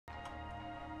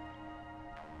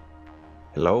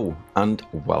Hello and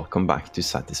welcome back to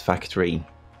Satisfactory.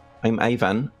 I'm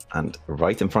Aven, and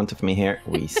right in front of me here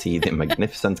we see the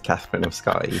magnificent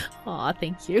KatherineOfSky. Aw,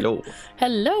 thank you. Hello.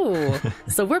 Hello.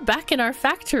 So we're back in our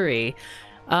factory.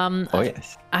 Oh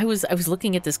yes. I was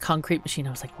looking at this concrete machine. I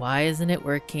was like, why isn't it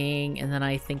working? And then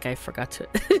I think I forgot to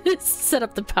set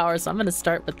up the power, so I'm going to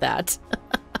start with that.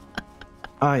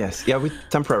 Ah yes. Yeah, we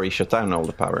temporarily shut down all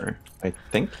the power, I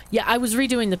think. Yeah, I was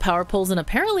redoing the power poles, and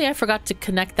apparently I forgot to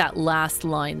connect that last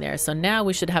line there. So now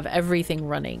we should have everything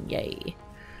running. Yay.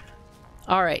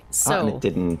 All right, so... and it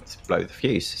didn't blow the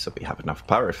fuse, so we have enough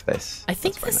power for this. I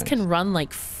think this can run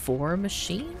like 4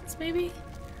 machines, maybe?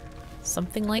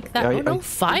 Something like that. Yeah, oh, no,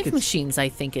 5 machines, I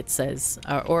think it says.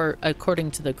 Or according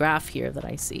to the graph here that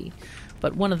I see.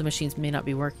 But one of the machines may not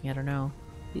be working, I don't know.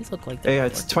 These look like they're Yeah,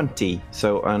 it's 20,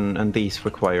 so, and these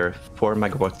require 4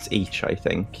 megawatts each, I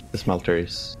think. The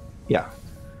smelters, yeah.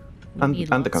 And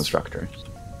the constructors.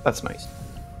 That's nice.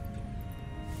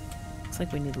 Looks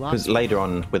like we need lots. Because later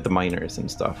on with the miners and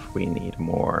stuff, we need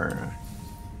more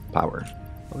power.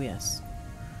 Oh, yes.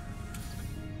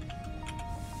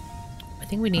 I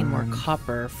think we need more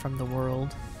copper from the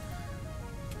world.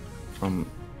 From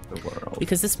the world.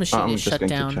 Because this machine is shut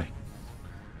down.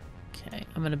 Okay,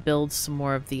 I'm going to build some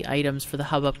more of the items for the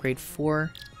hub upgrade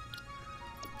 4.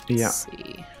 Let's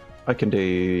see. I can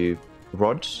do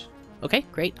rods. Okay,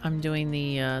 great. I'm doing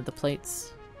the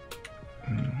plates.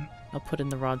 I'll put in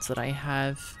the rods that I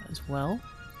have as well.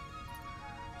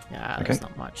 Yeah, there's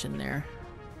not much in there.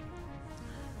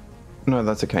 No,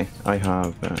 that's okay. I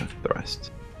have the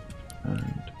rest.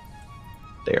 And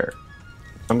there.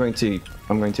 I'm going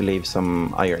to leave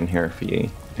some iron here for you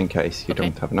in case you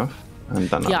don't have enough. And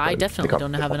then yeah, I definitely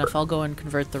don't have enough. I'll go and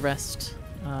convert the rest.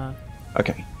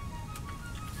 Okay.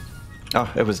 Oh,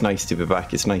 it was nice to be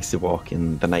back. It's nice to walk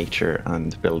in the nature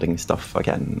and building stuff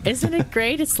again. Isn't it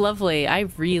great? It's lovely. I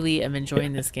really am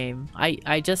enjoying this game.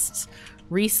 I just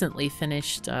recently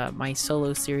finished my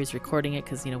solo series, recording it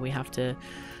because, you know, we have to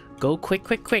go quick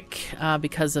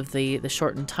because of the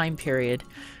shortened time period.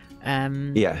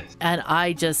 Yeah. And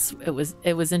I just, it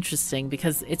was interesting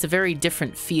because it's a very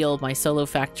different feel, my solo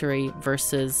factory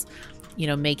versus, you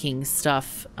know, making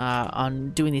stuff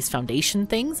on doing these foundation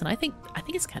things. And I think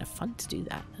it's kind of fun to do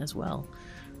that as well.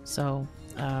 So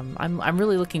I'm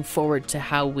really looking forward to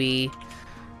how we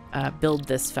build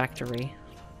this factory.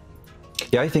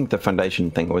 Yeah, I think the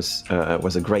foundation thing was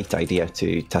a great idea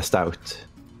to test out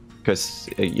because,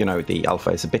 you know, the alpha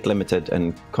is a bit limited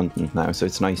in content now. So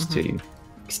it's nice to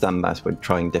extend that with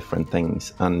trying different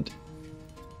things. And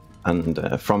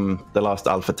from the last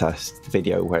alpha test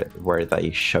video where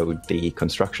they showed the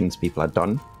constructions people had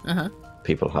done,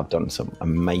 people have done some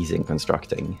amazing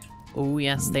constructing. Oh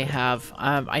yes, they have.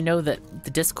 I know that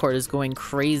the Discord is going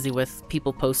crazy with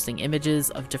people posting images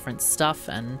of different stuff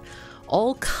and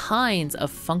all kinds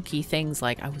of funky things.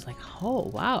 Like, I was like,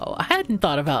 oh wow, I hadn't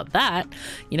thought about that.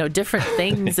 You know, different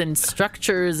things and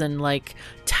structures and like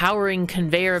towering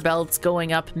conveyor belts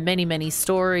going up many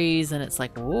stories, and it's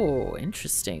like, oh,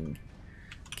 interesting.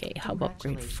 Okay, hub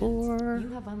upgrade 4. You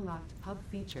have unlocked hub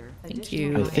feature. Thank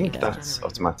you. I think that's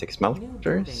automatic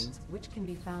smelters. Which can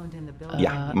be found in the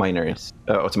Yeah, miners.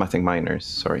 Automatic miners,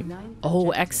 sorry.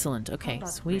 Oh, excellent. Okay,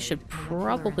 so we should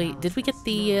probably... Did we get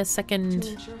the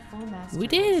second... We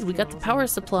did! We got the power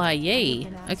supply.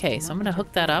 Yay! Okay, so I'm going to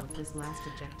hook that up.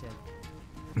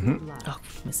 Oh,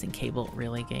 missing cable.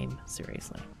 Really, game?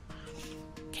 Seriously.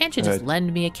 Can't you just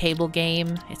lend me a cable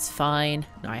game? It's fine.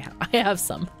 No, I have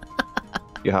some.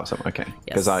 You have some? Okay.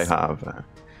 Because I have...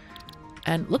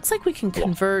 And looks like we can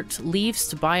convert leaves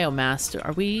to biomass.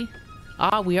 Are we...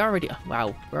 Ah, we already...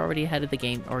 Wow, we're already ahead of the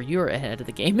game. Or you're ahead of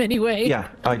the game anyway. Yeah,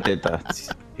 I did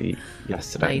that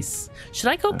yesterday. Nice. Should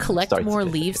I go collect more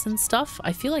leaves and stuff?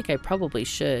 I feel like I probably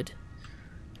should.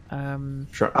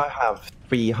 Sure. I have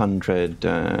 300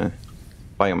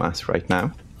 biomass right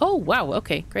now. Oh, wow.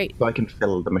 Okay, great. So I can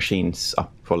fill the machines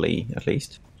up fully, at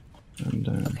least. And,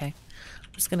 okay.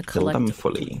 I'm just going to collect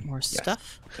more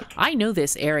stuff. I know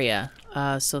this area,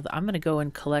 so I'm going to go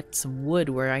and collect some wood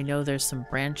where I know there's some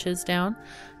branches down.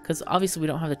 Because obviously we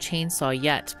don't have the chainsaw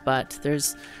yet, but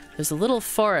there's a little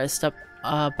forest up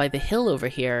by the hill over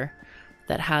here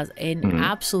that has an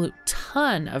absolute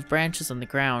ton of branches on the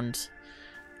ground.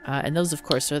 And those, of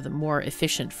course, are the more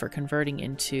efficient for converting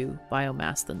into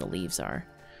biomass than the leaves are.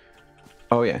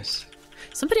 Oh, yes.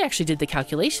 Somebody actually did the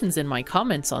calculations in my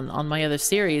comments on my other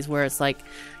series where it's like,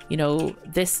 you know,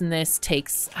 this and this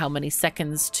takes how many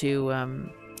seconds to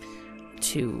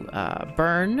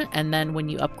burn, and then when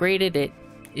you upgrade it,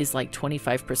 is like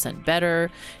 25% better,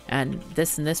 and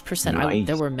this percent. Nice.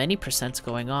 There were many percents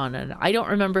going on, and I don't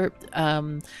remember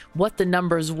what the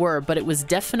numbers were, but it was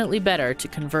definitely better to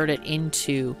convert it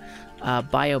into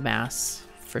biomass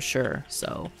for sure.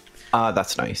 So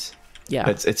that's nice. Yeah,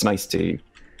 it's nice to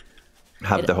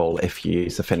have the whole, if you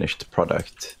use a finished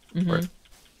product or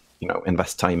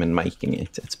invest time in making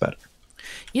it, it's better.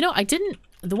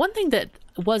 The one thing that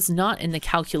was not in the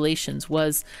calculations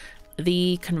was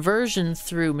the conversion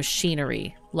through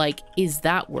machinery. Like, is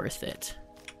that worth it?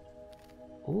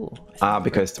 Ooh.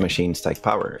 Because the machines take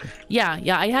power. Yeah,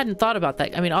 I hadn't thought about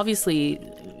that. I mean, obviously,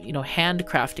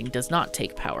 handcrafting does not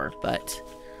take power, but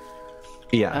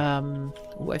yeah.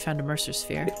 I found a Mercer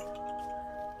sphere.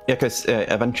 Yeah, because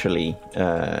eventually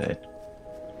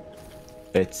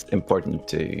it's important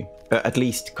to at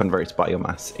least convert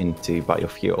biomass into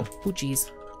biofuel. Oh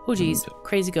geez,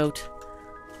 crazy goat.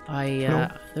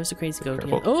 There's a crazy goat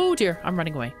here. Oh dear, I'm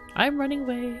running away. I'll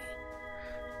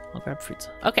grab fruits.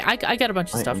 Okay, I got a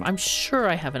bunch of stuff. I'm sure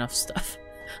I have enough stuff.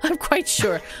 I'm quite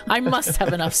sure. I must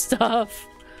have enough stuff.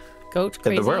 Goat,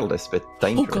 crazy. The world is a bit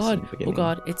dangerous. Oh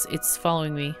god, it's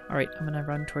following me. All right, I'm gonna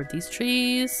run toward these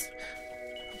trees.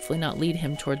 Hopefully not lead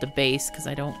him toward the base, because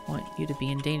I don't want you to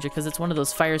be in danger, because it's one of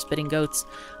those fire-spitting goats.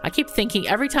 I keep thinking,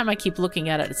 every time I keep looking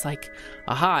at it, it's like,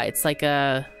 aha, it's like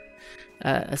a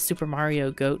Super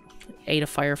Mario goat ate a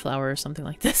fire flower or something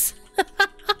like this.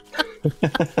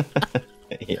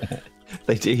 Yeah,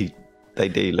 they do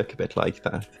look a bit like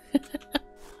that.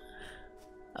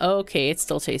 Okay, it's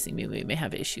still chasing me. We may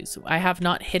have issues. I have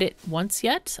not hit it once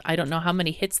yet. I don't know how many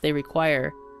hits they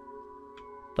require,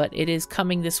 but it is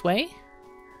coming this way.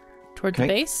 Toward the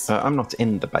base? I'm not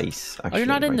in the base, actually. Oh, you're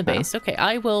not in the now. base. Okay,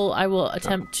 I will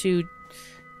attempt to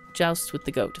joust with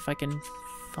the goat if I can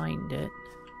find it.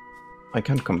 I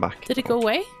can't come back. Did it go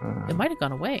away? It might have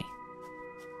gone away.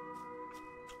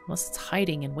 Unless it's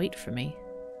hiding and wait for me.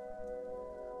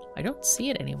 I don't see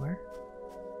it anywhere.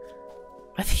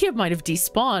 I think it might have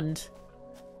despawned.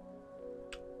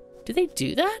 Do they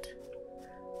do that?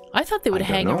 I thought they would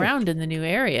hang around in the new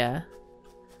area.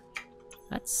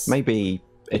 That's... Maybe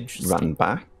it ran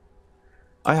back.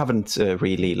 I haven't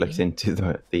really looked into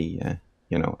the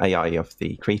AI of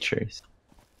the creatures,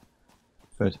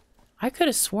 but I could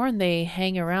have sworn they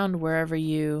hang around wherever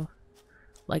you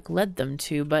led them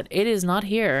to, but it is not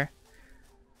here,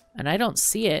 and I don't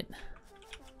see it.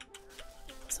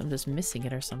 So I'm just missing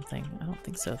it or something. I don't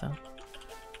think so though.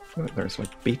 Oh, there's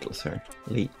beetles here,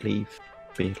 leaf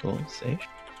beetles-ish.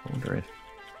 I wonder if.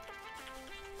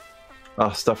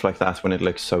 Oh, stuff like that, when it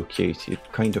looks so cute, you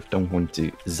kind of don't want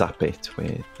to zap it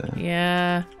with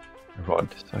a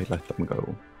rod, so I let them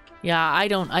go. Yeah, I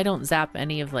don't zap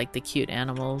any of the cute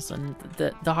animals and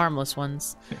the harmless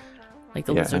ones, like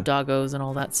the lizard doggos and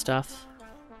all that stuff.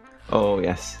 Oh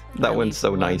yes, that one's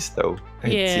so nice though.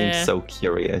 It seems so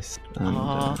curious.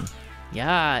 And,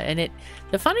 yeah, and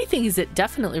the funny thing is it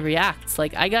definitely reacts.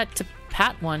 I got to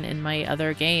pat one in my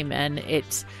other game, and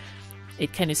it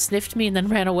kind of sniffed me and then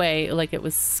ran away, it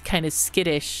was kind of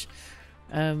skittish.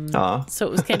 So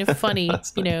it was kind of funny,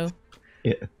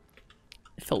 Yeah.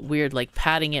 It felt weird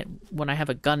patting it when I have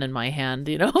a gun in my hand,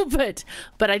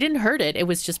 but I didn't hurt it. It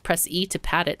was just press E to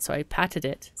pat it, so I patted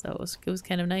it. So it was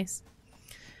kind of nice.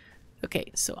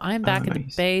 Okay, so I'm back at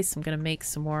the base. I'm gonna make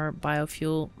some more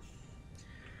biofuel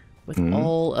with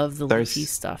all of the leafy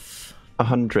stuff.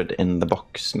 100 in the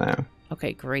box now.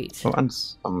 Okay, great. Oh, and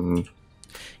some...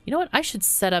 You know what? I should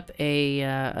set up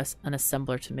an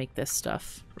assembler to make this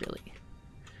stuff, really.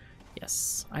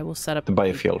 Yes, I will set up... The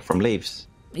biofuel from leaves.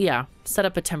 Yeah, set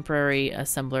up a temporary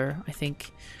assembler, I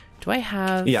think. Do I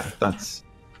have... Yeah, that's...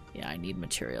 Yeah, I need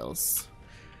materials.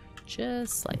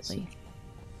 Just slightly.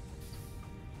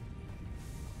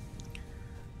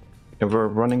 We're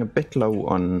running a bit low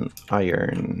on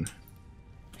iron.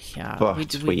 Yeah, but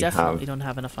we definitely don't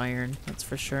have enough iron, that's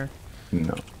for sure.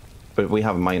 No, but we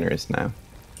have miners now.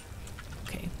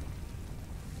 Okay.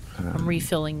 I'm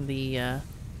refilling the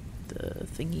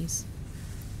thingies.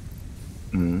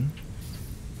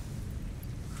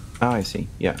 I see,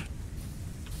 yeah.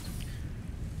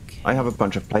 Okay. I have a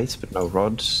bunch of plates but no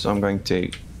rods, so I'm going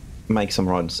to make some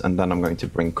rods and then I'm going to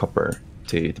bring copper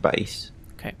to the base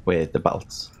with the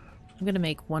belts. I'm going to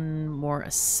make one more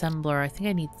assembler. I think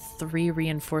I need 3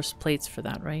 reinforced plates for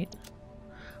that, right?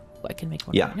 Oh, I can make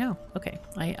one right now. Okay,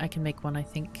 I can make one, I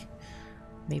think.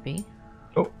 Maybe.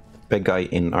 Oh, big guy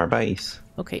in our base.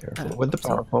 Okay. Careful with the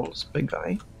power poles, big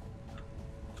guy.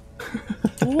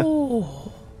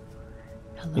 Oh,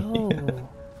 hello. Yeah.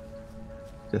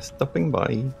 Just stopping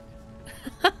by.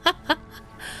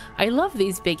 I love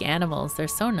these big animals. They're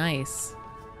so nice.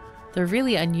 They're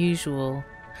really unusual.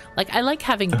 Like, I like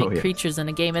having big creatures in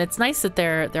a game, and it's nice that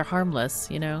they're harmless,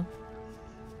 you know?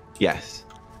 Yes.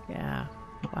 Yeah.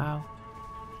 Wow.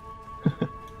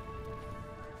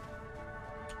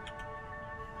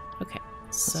 Okay,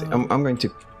 so... I'm going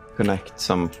to connect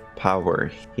some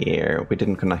power here. We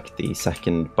didn't connect the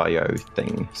second bio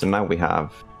thing, so now we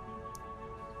have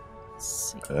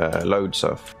loads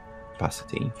of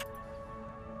capacity.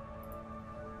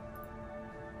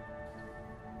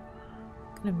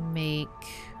 I'm gonna make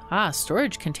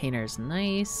storage containers.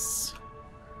 Nice.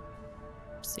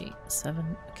 Let's see,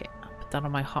 7. Okay, I'll put that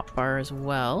on my hotbar as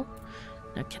well.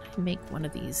 Now, can I make one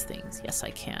of these things? Yes,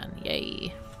 I can.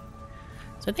 Yay!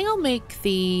 So I think I'll make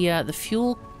the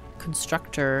fuel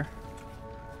constructor.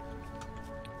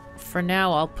 For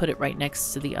now, I'll put it right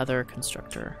next to the other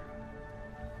constructor.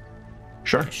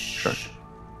 Sure, sure.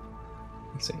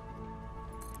 Let's see.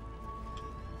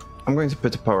 I'm going to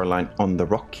put a power line on the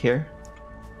rock here.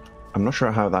 I'm not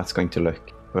sure how that's going to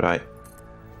look, but I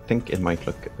think it might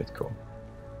look a bit cool.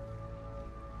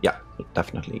 Yeah,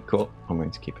 definitely cool. I'm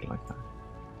going to keep it like that.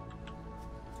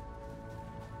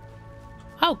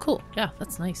 Oh, cool. Yeah,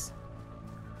 that's nice.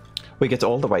 We get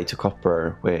all the way to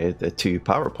copper with the 2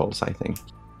 power poles, I think.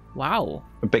 Wow.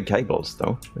 Big cables,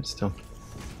 though, but still.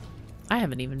 I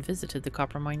haven't even visited the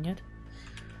copper mine yet.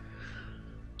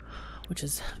 Which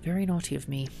is very naughty of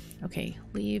me. Okay,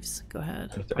 leaves. Go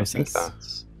ahead. I think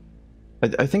that's...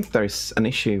 I think there's an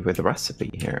issue with the recipe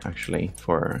here, actually,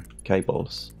 for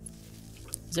cables.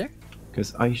 Is there?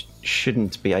 Because I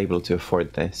shouldn't be able to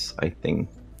afford this, I think.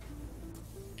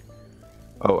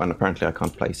 Oh, and apparently I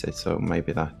can't place it, so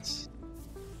maybe that's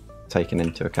taken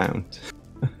into account.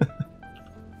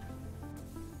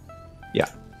 Yeah,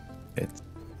 it's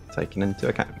taken into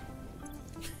account.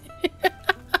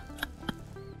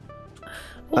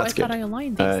 Oh, that's I thought I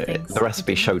aligned these things. The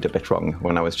recipe showed a bit wrong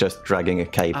when I was just dragging a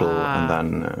cable and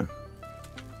then...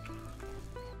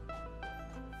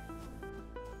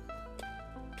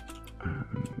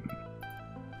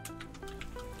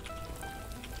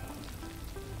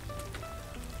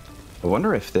 I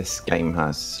wonder if this game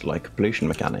has like a pollution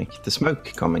mechanic. The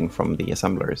smoke coming from the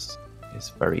assemblers is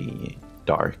very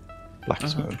dark, black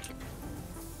smoke.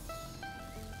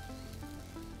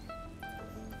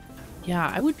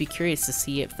 Yeah, I would be curious to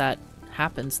see if that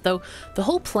happens. Though the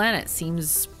whole planet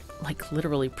seems like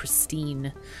literally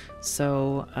pristine.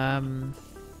 So,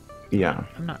 yeah.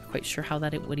 I'm not quite sure how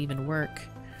that it would even work.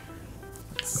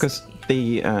 Because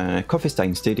the Coffee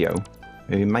Stain Studio,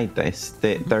 who made this,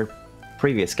 their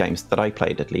previous games that I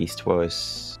played at least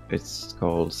it's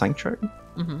called Sanctuary.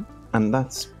 And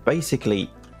that's basically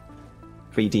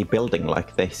 3D building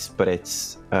like this, but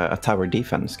it's a tower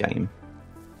defense game.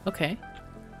 Okay.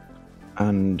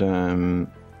 And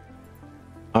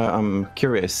I'm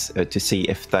curious to see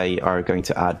if they are going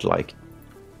to add like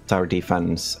tower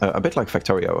defense, a bit like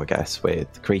Factorio, I guess,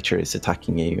 with creatures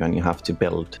attacking you and you have to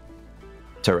build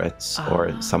turrets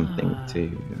or something to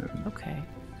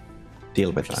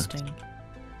deal with that.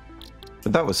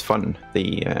 But that was fun,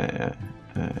 the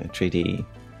 3D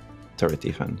turret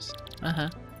defense.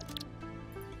 That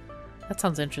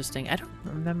sounds interesting. I don't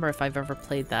remember if I've ever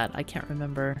played that. I can't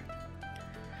remember.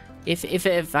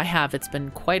 If I have, it's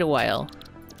been quite a while.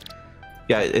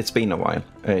 Yeah, it's been a while.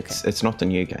 It's not a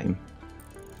new game.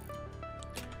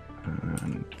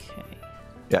 Okay.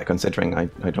 Yeah, considering I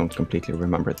don't completely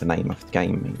remember the name of the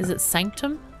game either. Is it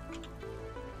Sanctum?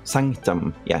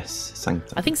 Sanctum, yes,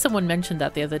 Sanctum. I think someone mentioned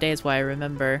that the other day is why I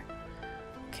remember.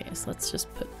 Okay, so let's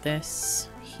just put this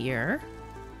here.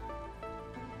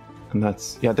 And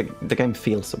that's, yeah, the game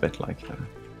feels a bit like that.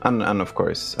 And of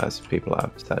course, as people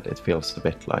have said, it feels a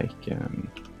bit like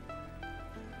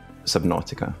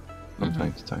Subnautica from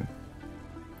time to time.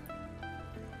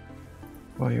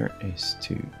 Wire is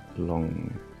too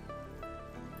long.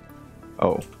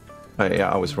 Oh,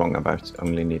 yeah, I was wrong about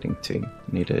only needing 2.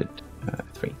 Needed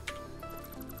 3.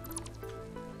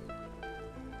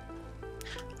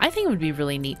 I think it would be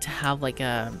really neat to have like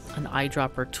an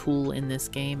eyedropper tool in this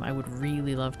game. I would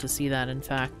really love to see that, in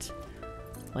fact.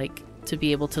 Like, to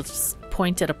be able to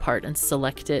point it apart and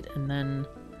select it and then...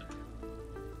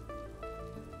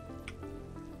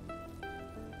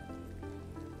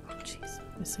 Oh, jeez,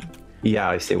 missing. Yeah,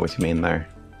 I see what you mean there.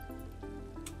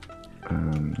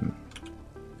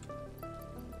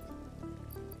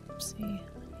 Oopsie,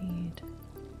 I need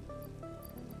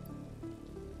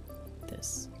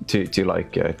this. To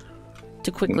like...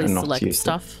 to quickly select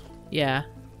stuff? Yeah.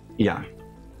 Yeah.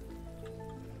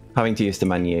 Having to use the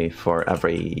menu for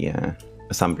every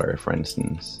assembler, for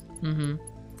instance.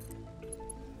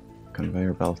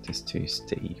 Conveyor belt is too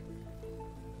steep.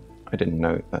 I didn't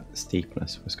know that the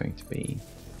steepness was going to be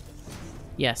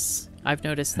Yes, I've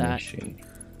noticed an that. issue.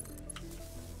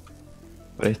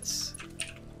 But it's...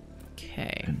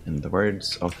 Okay. In the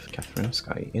words of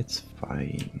KatherineOfSky, it's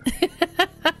fine.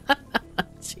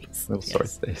 Jeez. We'll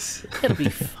sort this. It'll be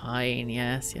fine.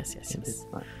 Yes. It's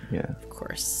fine. Yeah. Of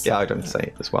course. Yeah, I don't say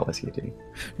it as well as you do.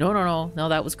 No,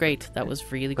 that was great. That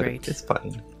was really But great. It's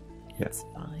fine. Yeah. It's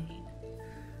fine.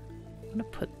 I'm gonna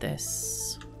put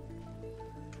this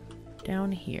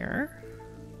down here.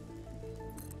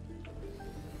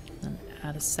 And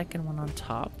add a second one on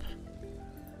top.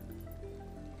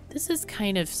 This is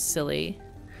kind of silly.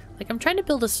 Like, I'm trying to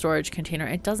build a storage container.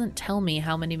 It doesn't tell me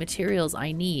how many materials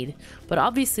I need. But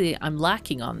obviously, I'm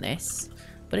lacking on this.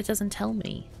 But it doesn't tell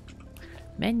me.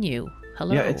 Menu.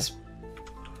 Hello. Yeah,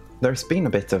 there's been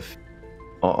a bit of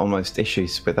almost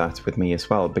issues with that with me as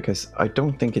well, because I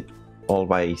don't think it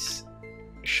always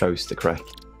shows the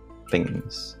correct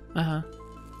things. Uh-huh.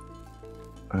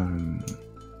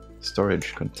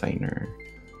 Storage container.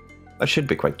 That should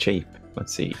be quite cheap.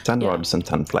 Let's see, 10 rods and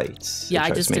 10 plates. Yeah,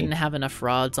 I just didn't have enough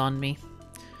rods on me.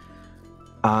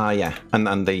 Yeah,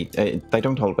 and they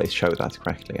don't always show that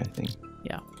correctly, I think.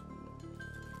 Yeah.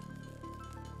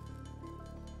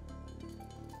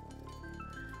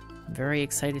 I'm very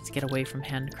excited to get away from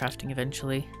handcrafting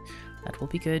eventually. That will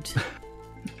be good.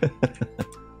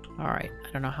 Alright,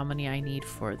 I don't know how many I need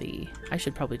for the... I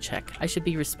should probably check. I should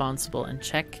be responsible and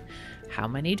check how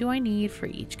many do I need for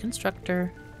each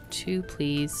constructor. 2,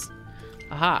 please.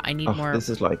 Aha, I need more this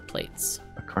is like plates.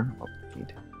 A carnival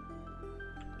feed.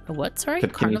 A what? Sorry?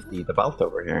 Can you see the belt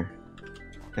over here?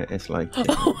 It's like...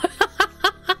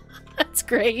 That's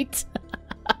great.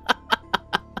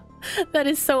 That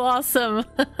is so awesome.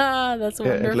 That's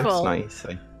wonderful. It looks nice.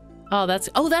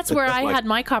 That's where I had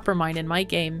my copper mine in my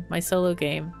game, my solo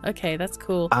game. Okay, that's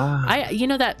cool. You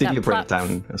know that. Did you bring it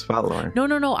down as well, or?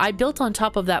 No. I built on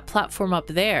top of that platform up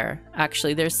there.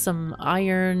 Actually, there's some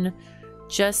iron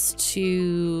just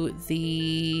to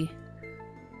the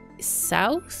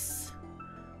south.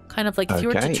 Kind of like if you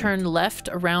were to turn left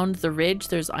around the ridge,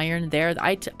 there's iron there.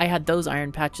 I had those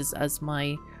iron patches as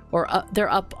my, they're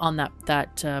up on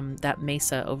that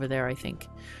mesa over there, I think.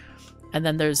 And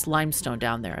then there's limestone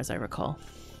down there, as I recall.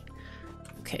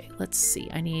 Okay, let's see.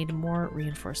 I need more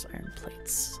reinforced iron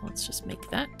plates. So let's just make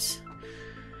that.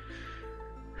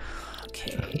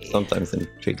 Okay. Sometimes in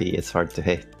 3D it's hard to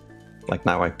hit. Like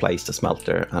now I placed a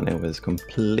smelter and it was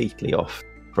completely off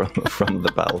from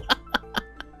the bell.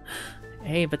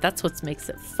 Hey, but that's what makes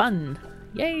it fun.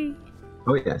 Yay!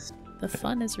 Oh yes. The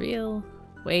fun is real.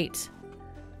 Wait.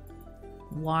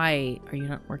 Why are you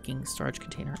not working storage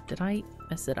container? Did I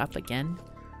mess it up again?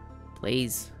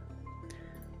 Please.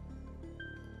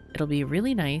 It'll be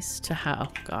really nice to have...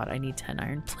 Oh god, I need 10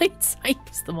 iron plates. I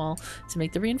used them all to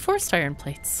make the reinforced iron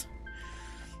plates.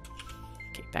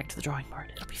 Okay, back to the drawing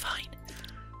board. It'll be fine.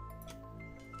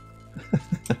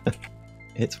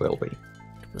 It will be.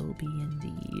 It will be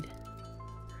indeed.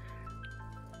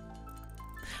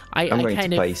 I'm going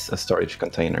to place a storage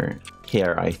container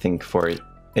here, I think, for...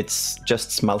 It's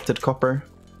just smelted copper,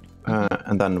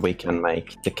 and then we can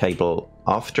make the cable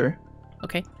after.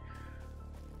 Okay.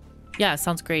 Yeah,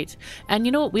 sounds great. And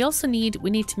you know what? We also need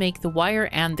to make the wire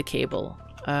and the cable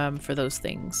for those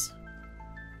things.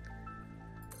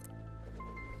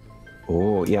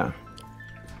 Oh yeah.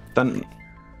 Then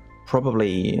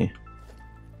probably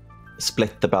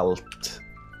split the belt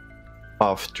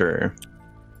after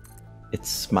it's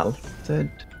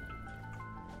smelted.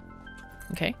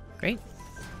 Okay, great.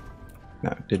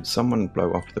 Now, did someone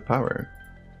blow up the power?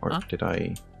 Or did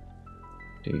I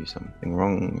do something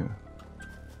wrong?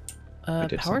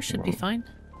 Power should be fine.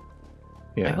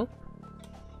 Yeah. I hope.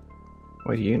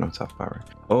 Why do you not have power?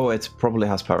 Oh, it probably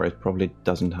has power. It probably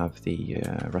doesn't have the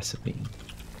recipe.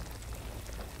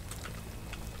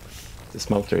 The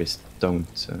smelters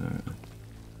don't...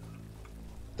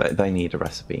 They need a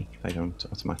recipe. They don't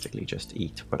automatically just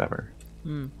eat whatever.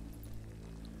 Hmm.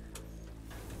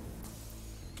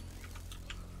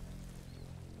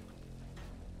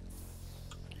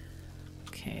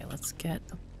 Okay, let's get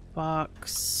a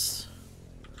box.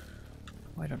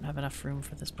 Oh, I don't have enough room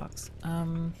for this box.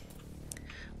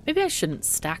 Maybe I shouldn't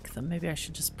stack them. Maybe I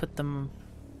should just put them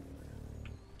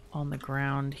on the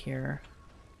ground here.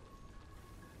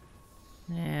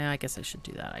 Yeah, I guess I should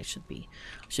do that. I should be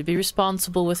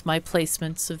responsible with my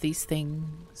placements of these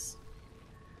things.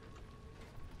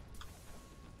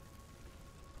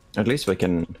 At least we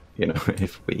can, you know,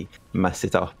 if we mess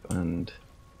it up and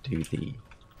do the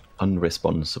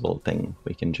unresponsible thing,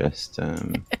 we can just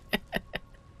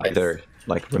either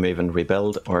like remove and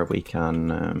rebuild, or we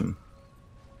can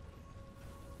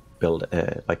build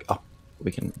like up.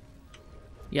 We can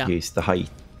use the height.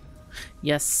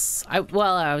 Yes. I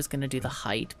was going to do the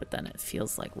height, but then it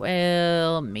feels like,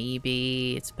 well,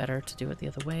 maybe it's better to do it the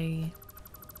other way.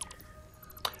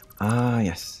 Ah,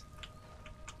 yes.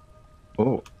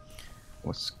 Oh,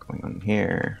 what's going on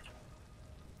here?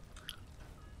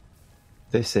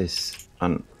 This is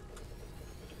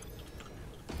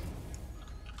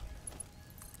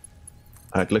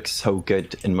it looks so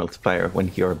good in multiplayer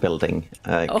when you're building,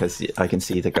 because I can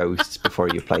see the ghosts before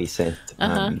you place it.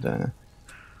 And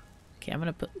okay, I'm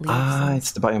gonna put leaves. Ah,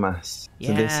 it's the biomass. Yeah.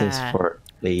 So this is for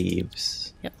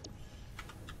leaves. Yep.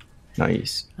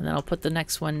 Nice. And then I'll put the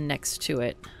next one next to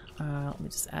it. Let me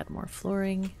just add more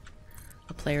flooring.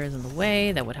 The player is in the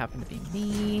way. That would happen to be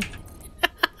me.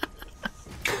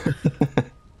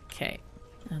 Okay,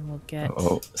 and we'll get.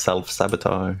 Oh,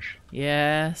 self-sabotage.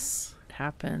 Yes, it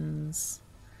happens.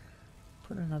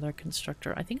 Put another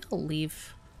constructor. I think I'll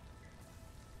leave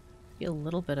a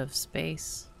little bit of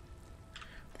space.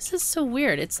 This is so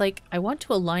weird. It's like I want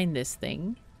to align this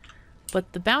thing,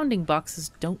 but the bounding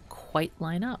boxes don't quite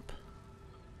line up.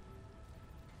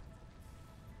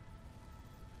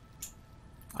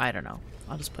 I don't know.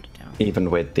 I'll just put it down. Even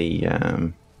with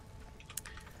the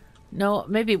No,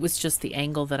 maybe it was just the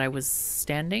angle that I was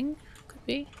standing. Could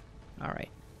be. All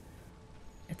right.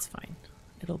 It's fine.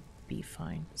 It'll be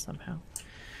fine somehow.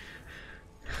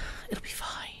 It'll be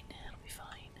fine. It'll be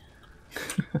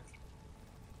fine.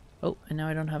 Oh, and now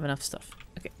I don't have enough stuff.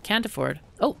 Okay, can't afford.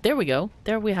 Oh, there we go.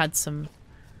 There we had some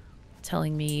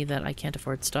telling me that I can't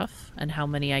afford stuff and how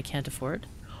many I can't afford.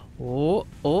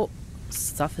 Oh,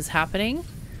 stuff is happening.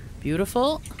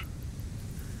 Beautiful.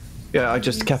 Yeah, I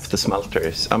just kept the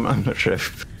smelters. I'm not sure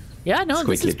if yeah, no,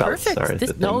 this is perfect.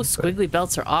 Squiggly but...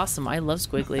 belts are awesome. I love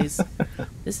squigglies.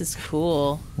 This is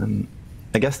cool.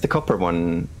 I guess the copper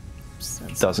one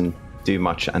doesn't do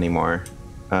much anymore.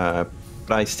 But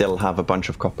I still have a bunch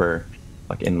of copper,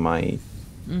 like in my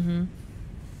in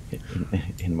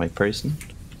my person,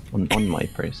 on my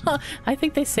person. I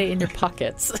think they say in your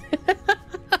pockets.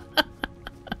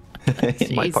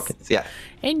 In my pockets, yeah.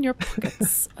 In your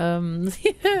pockets.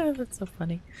 Yeah, that's so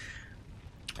funny.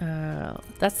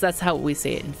 That's how we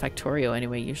say it in Factorio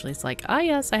anyway. Usually it's like, ah,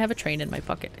 yes, I have a train in my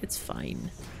pocket. It's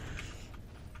fine.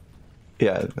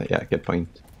 Yeah, good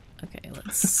point. Okay,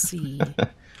 let's see.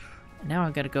 Now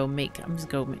I've got to go I'm just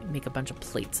going to make a bunch of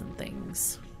plates and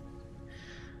things.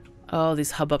 Oh,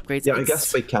 these hub upgrades. Yeah, I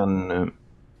guess we can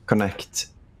connect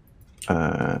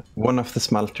one of the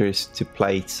smelters to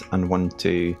plates and one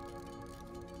to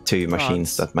two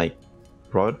machines that make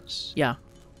rods. Yeah.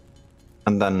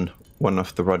 And then one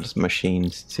of the rods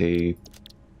machines to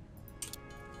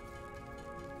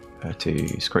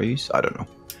screws. I don't know.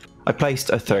 I placed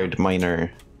a third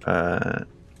miner, but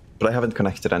I haven't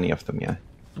connected any of them yet.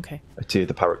 Okay. To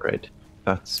the power grid.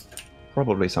 That's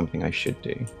probably something I should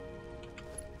do.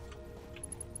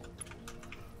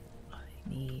 I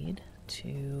need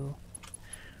to.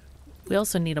 We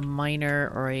also need a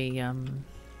miner or a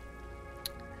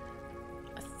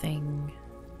thing.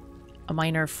 A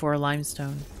miner for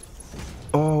limestone.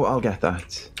 Oh, I'll get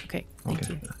that. Okay, thank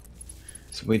you. That.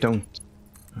 So we don't.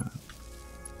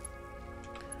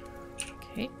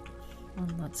 Okay,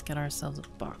 and let's get ourselves a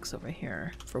box over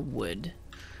here for wood.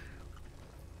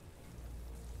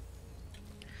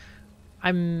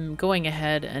 I'm going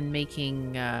ahead and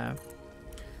making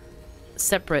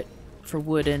separate for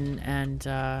wood and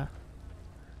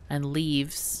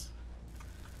leaves.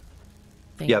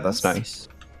 Yeah, that's nice.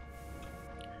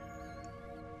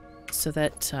 So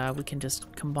that we can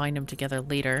just combine them together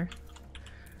later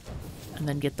and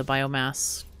then get the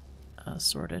biomass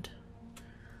sorted.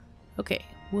 Okay,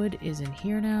 wood is in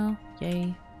here now.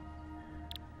 Yay.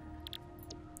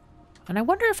 And I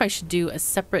wonder if I should do a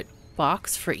separate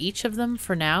box for each of them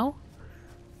for now,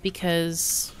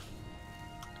 because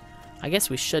I guess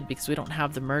we should, because we don't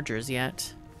have the mergers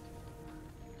yet.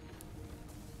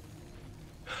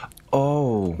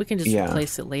 Oh, we can just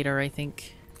replace it later. I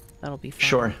think that'll be fine.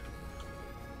 Sure.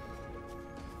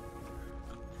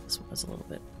 This one was a little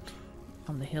bit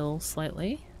on the hill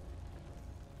slightly.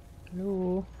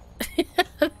 Hello.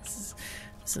 This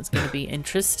is going to be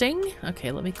interesting.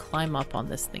 Okay, let me climb up on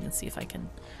this thing and see if I can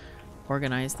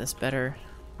organize this better.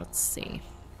 Let's see.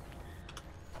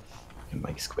 You can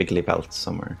make squiggly belts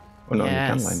somewhere. Oh no, yes.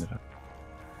 You can line it up.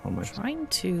 Almost. Trying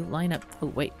to line up. Oh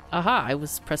wait. Aha! I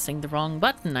was pressing the wrong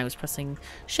button. I was pressing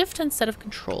Shift instead of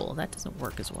Control. That doesn't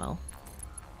work as well.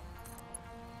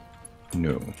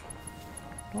 No.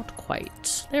 Not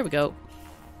quite. There we go.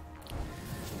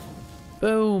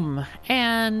 Boom.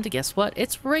 And guess what?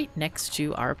 It's right next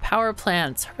to our power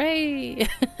plants. Hooray!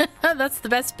 That's the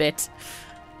best bit.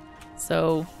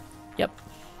 So, yep.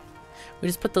 We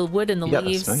just put the wood and the Yeah,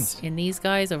 leaves that's nice. in these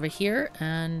guys over here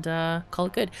and call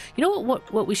it good. You know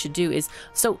what we should do is,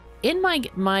 so in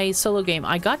my solo game,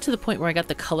 I got to the point where I got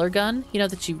the color gun, you know,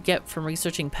 that you get from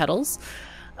researching petals.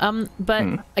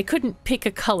 But I couldn't pick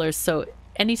a color, so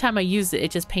anytime I used it, it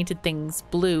just painted things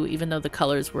blue, even though the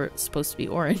colors were supposed to be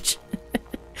orange.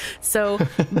 So,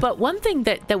 but one thing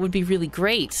that would be really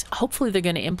great, hopefully they're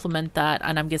going to implement that,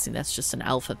 and I'm guessing that's just an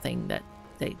alpha thing that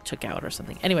they took out or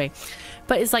something. Anyway,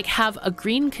 but it's like have a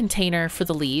green container for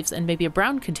the leaves and maybe a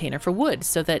brown container for wood,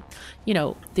 so that, you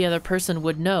know, the other person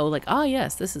would know, like, oh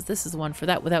yes, this is the one for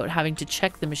that, without having to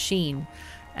check the machine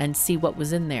and see what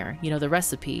was in there, you know, the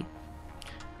recipe.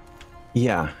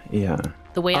 Yeah.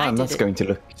 The way I and did that's it, going to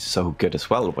look so good as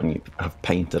well when you have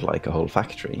painted like a whole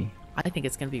factory. I think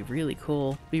it's going to be really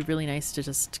cool. Be really nice to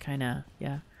just kind of,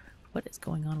 yeah. What is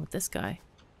going on with this guy?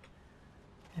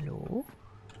 Hello?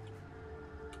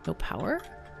 No power?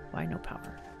 Why no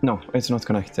power? No, it's not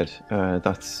connected.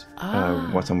 That's what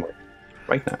I'm working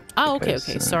right now. Oh, because,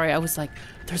 okay. Sorry, I was like,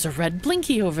 there's a red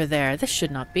blinky over there. This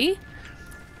should not be.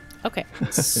 Okay,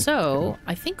 so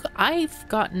I think I've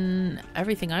gotten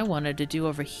everything I wanted to do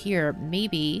over here.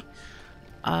 Maybe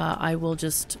I will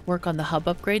just work on the hub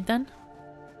upgrade then.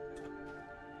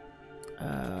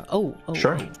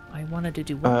 Sure. I wanted to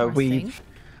do one more thing.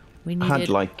 We needed... had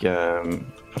like a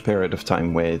period of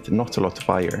time with not a lot of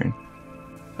iron.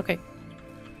 Okay.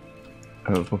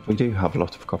 But we do have a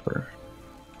lot of copper.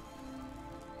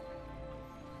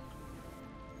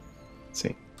 Let's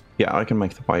see. Yeah, I can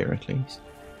make the wire at least.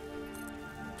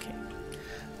 Okay.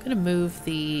 I'm going to move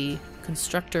the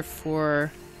constructor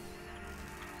for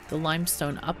the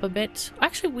limestone up a bit.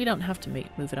 Actually, we don't have to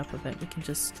move it up a bit. We can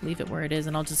just leave it where it is,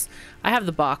 and I have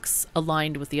the box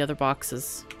aligned with the other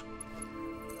boxes.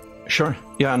 Sure.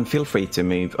 Yeah, and feel free to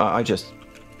move. I just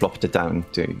plopped it down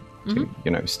to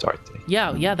you know, start it.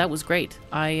 Yeah, that was great.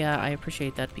 I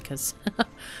appreciate that, because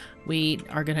we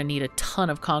are going to need a ton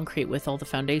of concrete with all the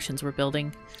foundations we're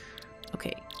building.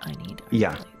 Okay, I need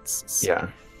plates. So. Yeah.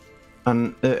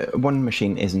 And one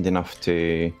machine isn't enough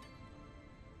to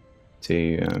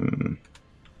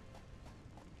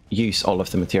use all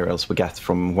of the materials we get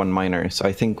from one miner, so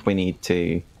I think we need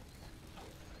to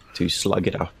slug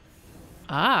it up.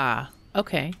 Ah,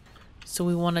 okay. So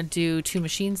we want to do 2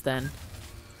 machines then.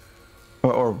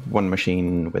 Or one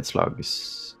machine with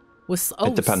slugs.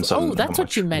 It depends on that's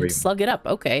what you meant. Slug it up.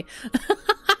 Okay.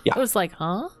 Yeah. I was like,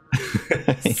 huh?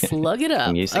 Slug it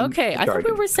up. Okay. I thought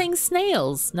we were saying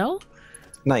snails. No?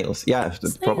 Snails. Yeah,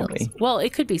 Snails. Probably. Well,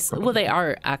 it could be. Well, they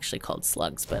are actually called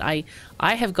slugs, but I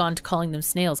have gone to calling them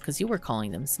snails because you were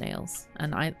calling them snails,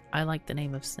 and I like the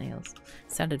name of snails.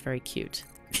 It sounded very cute.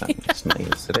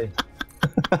 Snails today.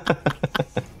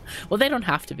 Well, they don't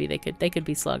have to be. They could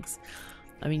be slugs.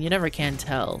 I mean, you never can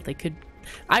tell. They could.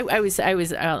 I was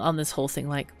on this whole thing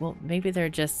like, well, maybe they're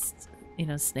just, you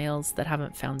know, snails that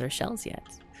haven't found their shells yet,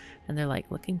 and they're like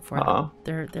looking for them.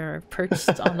 They're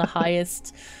perched on the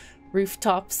highest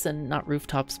rooftops, and not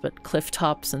rooftops, but cliff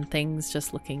tops and things,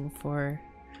 just looking for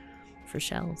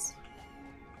shells.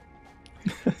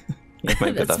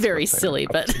 Yeah, that's very silly,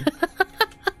 but.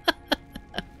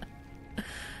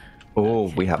 Oh,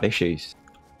 we have issues.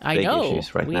 I know.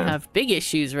 We have big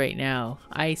issues right now.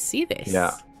 I see this.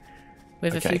 Yeah. We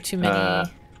have a few too many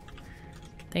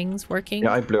things working.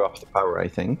 Yeah, I blew up the power, I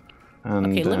think. And,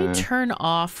 okay, let me turn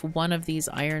off one of these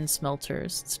iron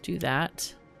smelters. Let's do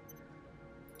that.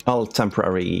 I'll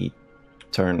temporarily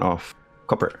turn off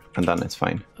copper, and then it's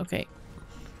fine. Okay.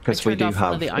 Because we do have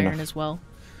one of the iron as well.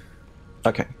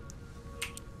 Okay.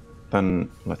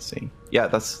 Then let's see. Yeah,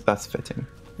 that's fitting.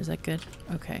 Is that good?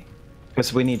 Okay.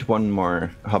 Because we need one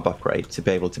more hub upgrade to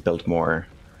be able to build more.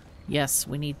 Yes,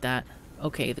 we need that.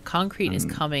 Okay, the concrete is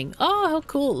coming. Oh, how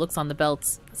cool it looks on the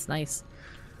belts. That's nice.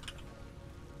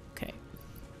 Okay.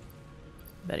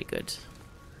 Very good.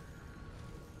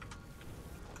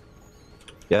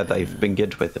 Yeah, they've been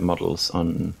good with the models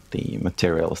on the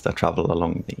materials that travel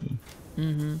along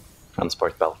the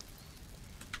transport belt.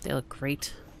 They look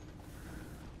great.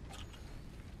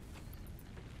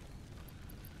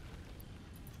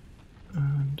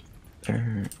 And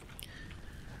there.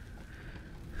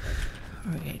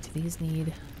 Alright, do these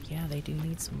need... Yeah, they do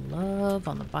need some love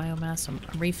on the biomass. I'm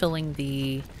refilling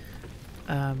the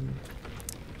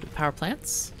power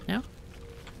plants now.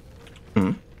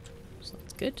 So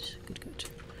that's good.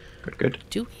 Good.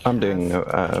 I'm doing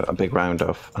a big round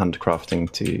of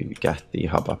handcrafting to get the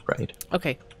hub upgrade.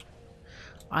 Okay.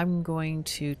 I'm going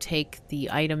to take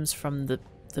the items from the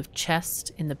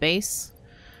chest in the base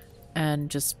and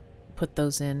just put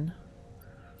those in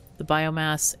the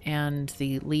biomass and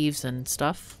the leaves and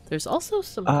stuff. There's also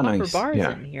some copper bars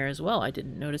in here as well. I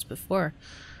didn't notice before.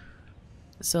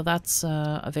 So that's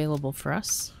available for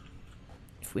us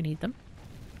if we need them.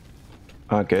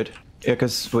 Oh, good. Yeah,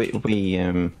 because we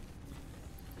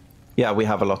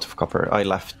have a lot of copper. I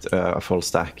left a full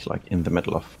stack like in the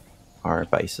middle of our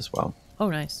base as well. Oh,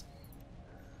 nice.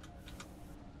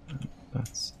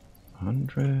 That's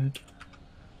 100.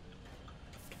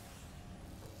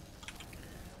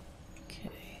 Okay.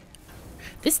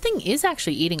 This thing is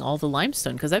actually eating all the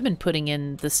limestone because I've been putting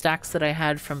in the stacks that I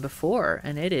had from before,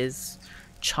 and it is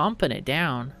chomping it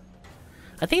down.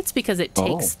 I think it's because it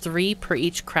takes 3 per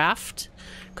each craft,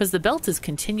 because the belt is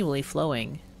continually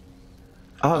flowing.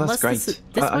 Oh, that's great.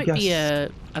 This might be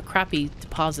a crappy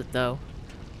deposit, though.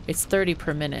 It's 30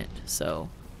 per minute, so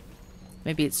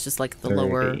maybe it's just like the 30.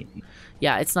 Lower...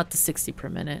 Yeah, it's not the 60 per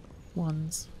minute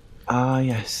ones. Ah,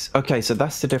 yes. Okay, so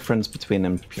that's the difference between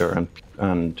impure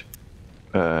and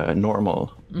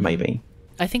normal, maybe.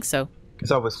 I think so.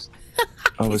 Because I was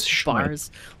bars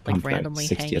like randomly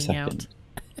hanging out.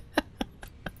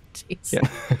 Jeez.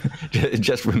 Yeah,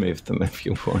 just remove them if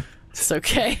you want. It's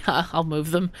okay. I'll move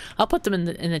them. I'll put them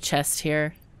in the chest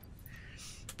here.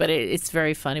 But it's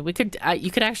very funny. We could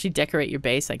you could actually decorate your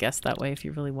base, I guess, that way if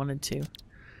you really wanted to.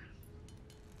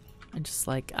 And just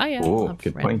like, oh yeah, I'll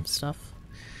have random stuff.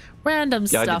 Random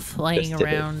stuff laying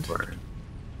around.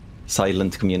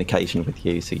 Silent communication with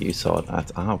you, so you saw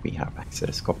that, we have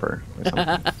excess copper or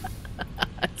something.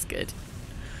 That's good.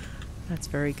 That's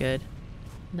very good.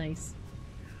 Nice.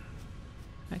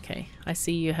 Okay, I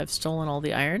see you have stolen all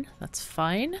the iron. That's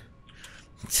fine.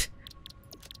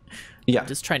 Yeah. I'm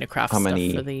just trying to craft stuff for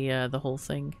the whole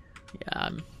thing. Yeah.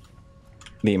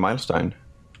 The milestone.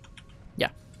 Yeah.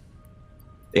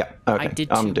 Yeah. Okay. I did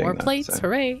 2 more plates. So.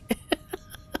 Hooray!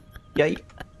 Yay!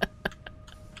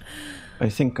 I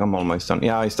think I'm almost done.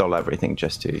 Yeah, I stole everything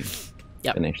just to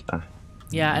finish that.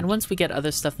 Yeah, and once we get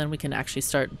other stuff, then we can actually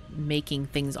start making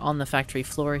things on the factory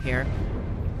floor here.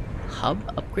 Hub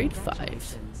upgrade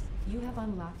 5. You have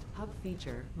unlocked hub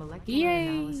feature molecular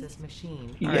analysis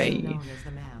machine, Yay. known as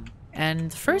the MAM.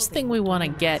 And the first thing we want to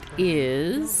get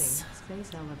is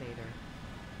space elevator.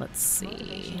 Let's see.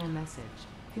 Motivational message.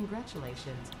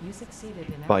 Congratulations, you succeeded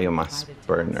in biomass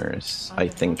burners. I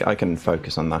think I can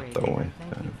focus on that though.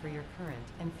 Thank you for your current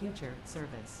and future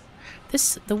service.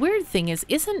 The weird thing is,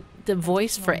 isn't the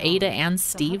voice for Ada and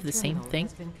Steve the same thing?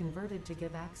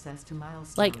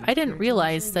 Like, I didn't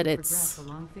realize that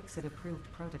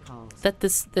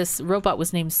this robot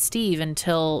was named Steve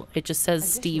until it just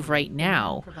says Steve right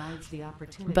now.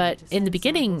 But in the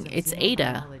beginning, it's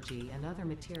Ada.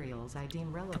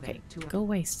 Okay, go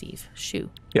away, Steve. Shoo.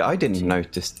 Yeah, I didn't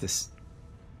notice this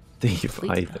Steve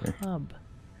either. Hub.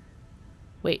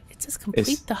 Wait, it says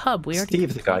complete the hub. We already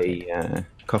Steve, the guy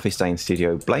Coffee Stain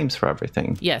Studio blames for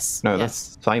everything. Yes. No,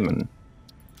 that's Simon.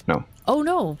 No. Oh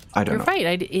no. I don't know. You're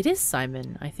right. It is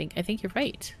Simon. I think you're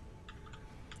right.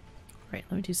 Right.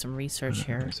 Let me do some research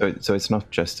here. So it's not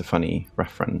just a funny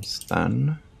reference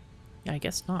then. Yeah, I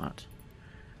guess not.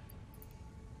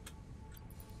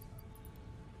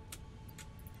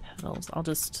 Pedals.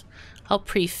 I'll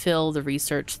pre-fill the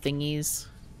research thingies.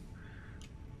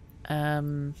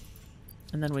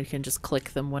 And then we can just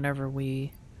click them whenever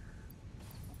we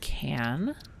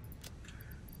can.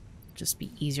 Just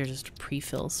be easier just to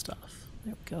pre-fill stuff.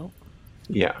 There we go.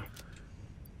 Yeah.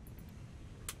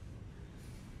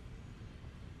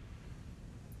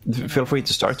 Feel free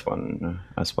to start one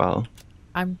as well.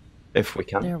 If we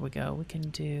can. There we go. We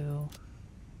can do...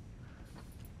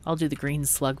 I'll do the green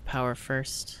slug power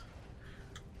first.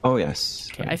 Oh, yes.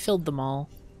 Okay, I filled them all.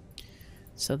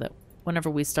 So that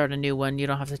whenever we start a new one, you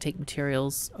don't have to take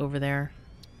materials over there.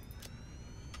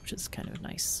 Which is kind of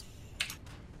nice.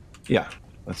 Yeah,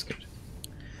 that's good.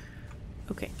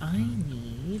 Okay, I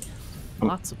need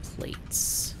lots of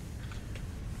plates.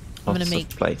 I'm Lots gonna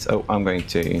make of plates. Oh, I'm going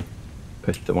to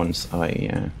put the ones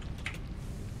I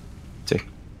took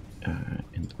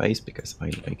in the base because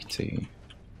I like to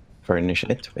furnish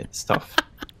it with stuff.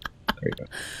 There you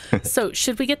go. So,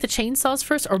 should we get the chainsaws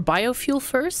first or biofuel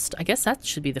first? I guess that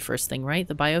should be the first thing, right?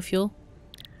 The biofuel?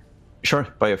 Sure,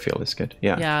 biofuel is good.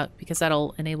 Yeah. Yeah, because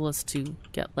that'll enable us to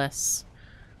get less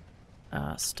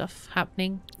stuff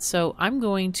happening. So, I'm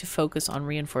going to focus on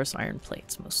reinforced iron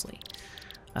plates mostly,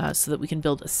 so that we can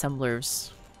build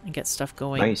assemblers and get stuff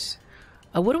going. Nice.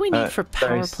 What do we need for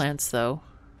power plants, though?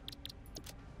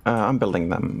 I'm building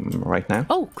them right now.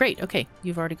 Oh, great. Okay,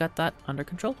 you've already got that under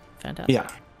control. Fantastic. Yeah.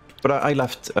 But I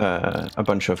left a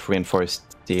bunch of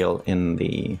reinforced steel in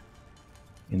the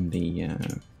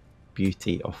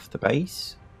beauty of the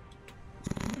base.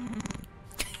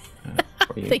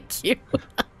 for you. Thank you.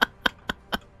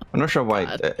 I'm not sure why,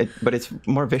 but it's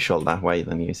more visual that way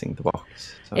than using the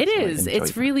box. So it is.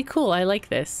 It's really cool. I like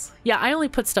this. Yeah, I only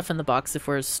put stuff in the box if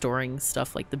we're storing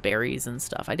stuff like the berries and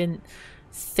stuff. I didn't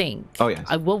think. Oh, yes.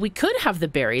 Well, we could have the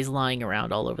berries lying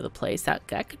around all over the place. That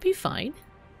could be fine.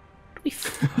 It'd be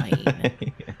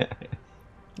fine.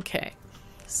 Okay.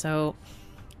 So...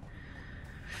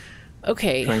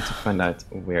 Okay. Trying to find out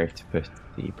where to put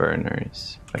the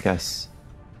burners. I guess,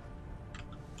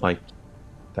 like,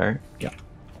 there? Yeah.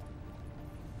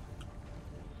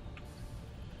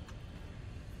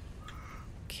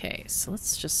 Okay, so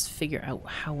let's just figure out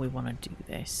how we want to do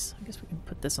this. I guess we can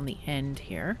put this on the end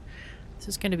here. This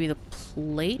is going to be the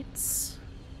plates.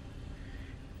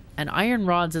 And iron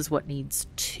rods is what needs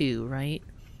 2, right?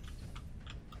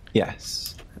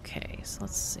 Yes. Okay, so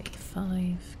let's see.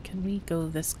 5. Can we go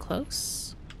this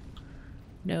close?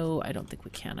 No, I don't think we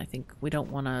can. I think we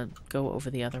don't want to go over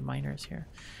the other miners here.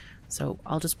 So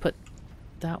I'll just put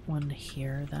that one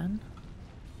here then.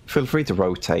 Feel free to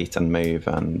rotate and move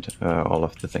and all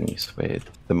of the things with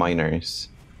the miners.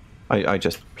 I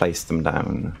just placed them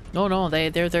down. No,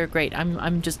 they're great.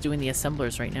 I'm just doing the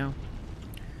assemblers right now.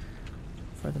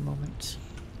 For the moment.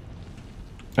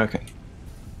 Okay.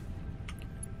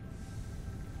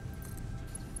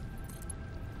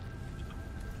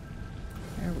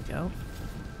 There we go.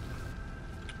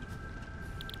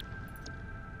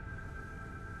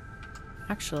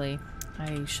 Actually,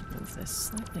 I should move this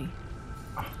slightly.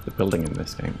 Oh, the building in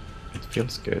this game, it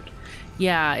feels good.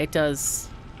 Yeah, it does.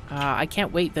 I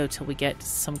can't wait though till we get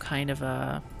some kind of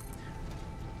a...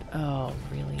 Oh,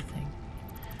 really thing.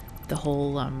 The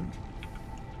whole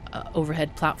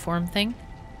overhead platform thing.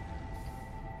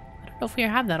 I don't know if we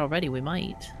have that already. We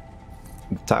might.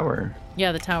 The tower.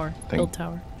 Yeah, the tower. Thing. Build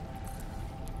tower.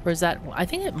 Or is that... I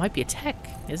think it might be a tech,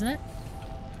 isn't it?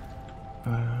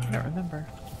 I don't remember.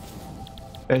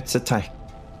 It's a tech.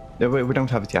 We don't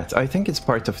have it yet. I think it's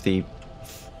part of the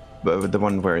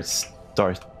one where it's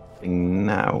starting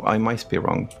now. I might be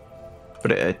wrong.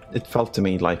 But it felt to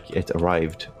me like it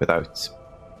arrived without,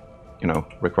 you know,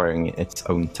 requiring its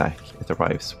own tech. It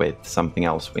arrives with something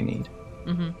else we need.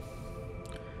 Mm-hmm.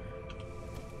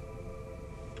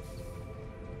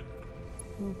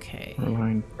 Okay.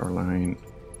 Power line,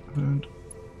 and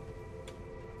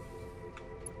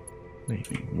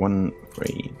maybe 1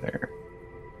 free there.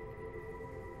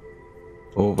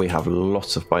 Oh, we have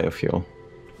lots of biofuel.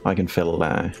 I can fill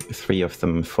 3 of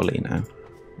them fully now.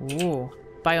 Ooh.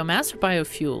 Biomass or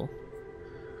biofuel?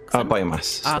 Biomass,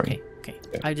 sorry. Okay.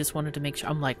 Yeah. I just wanted to make sure.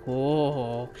 I'm like,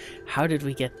 whoa, how did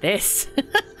we get this?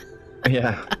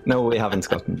 Yeah, no, we haven't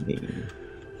gotten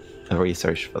the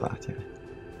research for that yet.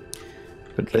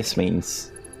 But okay. This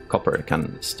means copper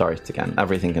can start again.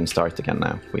 Everything can start again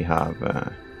now. We have...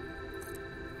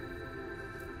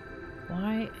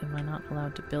 Why am I not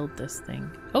allowed to build this thing?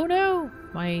 Oh no!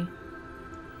 My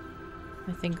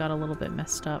thing got a little bit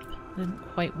messed up. I didn't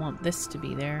quite want this to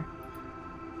be there.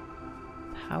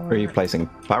 Power... Are you placing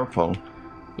power pole?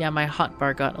 Yeah, my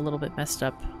hotbar got a little bit messed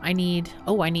up. I need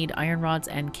iron rods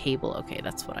and cable. Okay,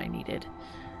 that's what I needed.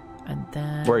 And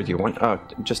then... Where do you want... Oh,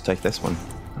 just take this one.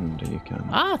 And you can...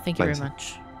 Ah, thank you very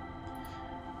much.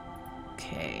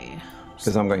 Okay.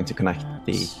 Because I'm going to connect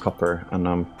the copper, and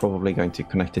I'm probably going to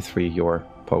connect it through your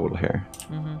pole here.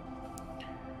 Mm-hmm.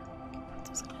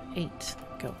 8.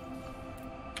 Go.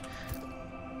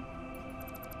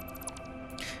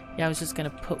 Yeah, I was just going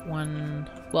to put one...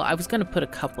 Well, I was going to put a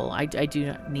couple. I do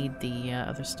not need the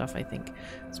other stuff, I think.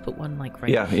 Let's put one, like,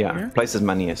 right here. Yeah. Place as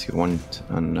many as you want,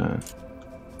 and...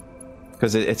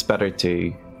 Because it's better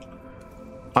to...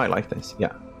 I like this,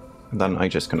 yeah. And then I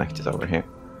just connect it over here.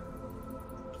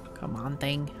 Come on,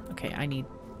 thing. Okay, I need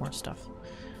more stuff.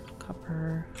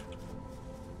 Copper.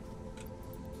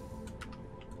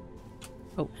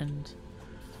 Oh, and...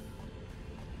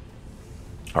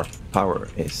 Our power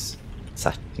is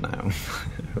set now.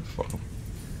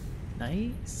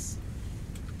 Nice.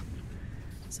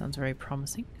 Sounds very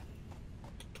promising.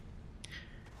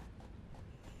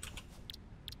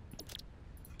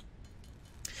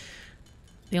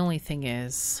 The only thing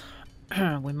is,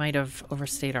 we might have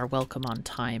overstayed our welcome on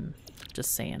time.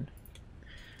 Just saying.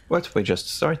 What? We just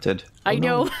started. I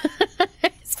know.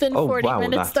 It's been 40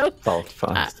 minutes though. Felt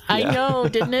fast. I know,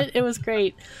 didn't it? It was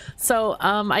great. So,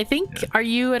 I think, are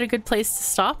you at a good place to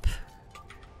stop?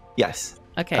 Yes.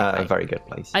 Okay. A very good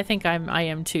place. I think I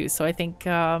am too. So I think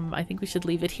we should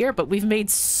leave it here. But we've made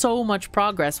so much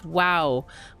progress. Wow,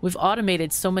 we've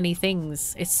automated so many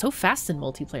things. It's so fast in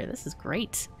multiplayer. This is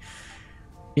great.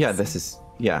 Yeah, this is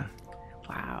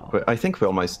Wow. But I think we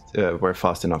almost we're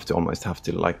fast enough to almost have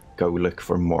to like go look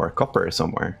for more copper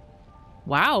somewhere.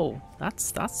 Wow.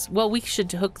 That's well, we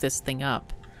should hook this thing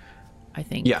up, I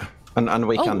think. Yeah, and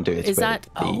we can do it. Is with that? the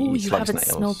Oh, you slug have it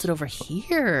snails. smelted over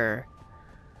here.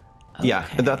 Okay. Yeah,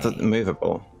 that's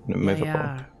movable.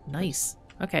 Yeah. Nice.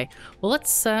 Okay. Well,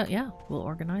 let's we'll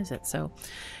organize it. So,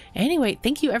 anyway,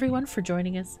 thank you everyone for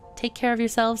joining us. Take care of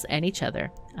yourselves and each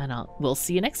other, and we'll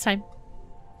see you next time.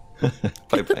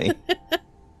 Bye bye.